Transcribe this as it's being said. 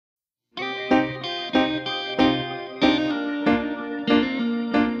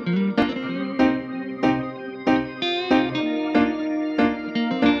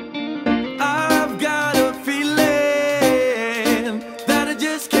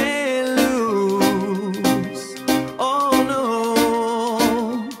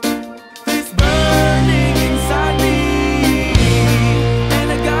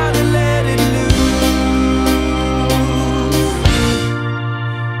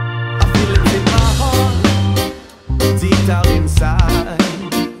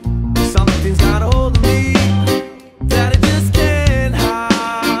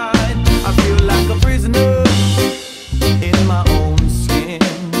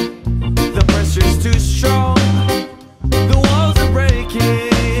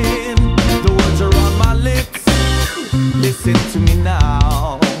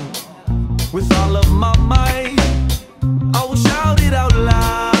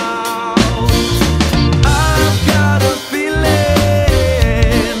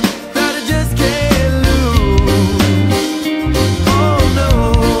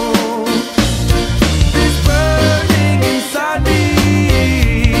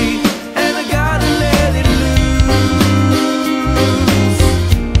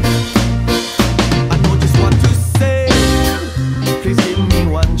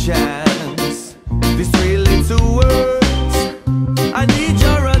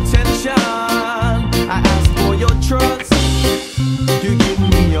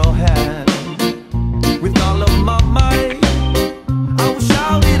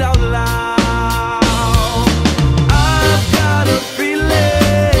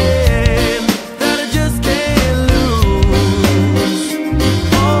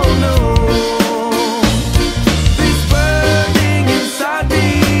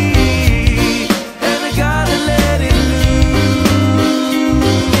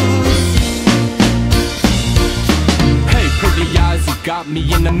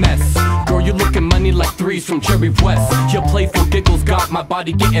me in a mess. Girl, you looking money like threes from Cherry West. Your playful giggles got my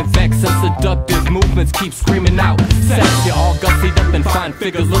body getting vexed, and seductive movements keep screaming out sex. You're all gussied up and fine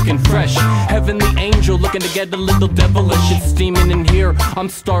figures looking fresh. Heavenly angel looking to get a little devilish. It's steaming in here, I'm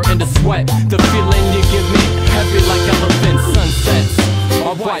starting to sweat. The feeling you give me, heavy like elephant sunsets.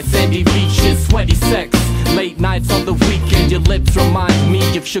 Our white sandy beaches, sweaty sex. Late nights on the weekend, your lips remind me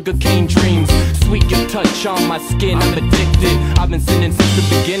of sugarcane dreams. Sweet your touch on my skin, I'm addicted. I've been sinning since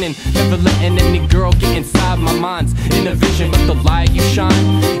the beginning, never letting any girl get inside my mind's in a vision. But the light you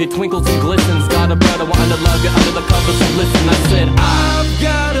shine, it twinkles and glistens. Got a brother wanting to love you under the covers, so listen. I said I've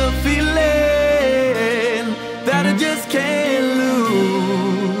got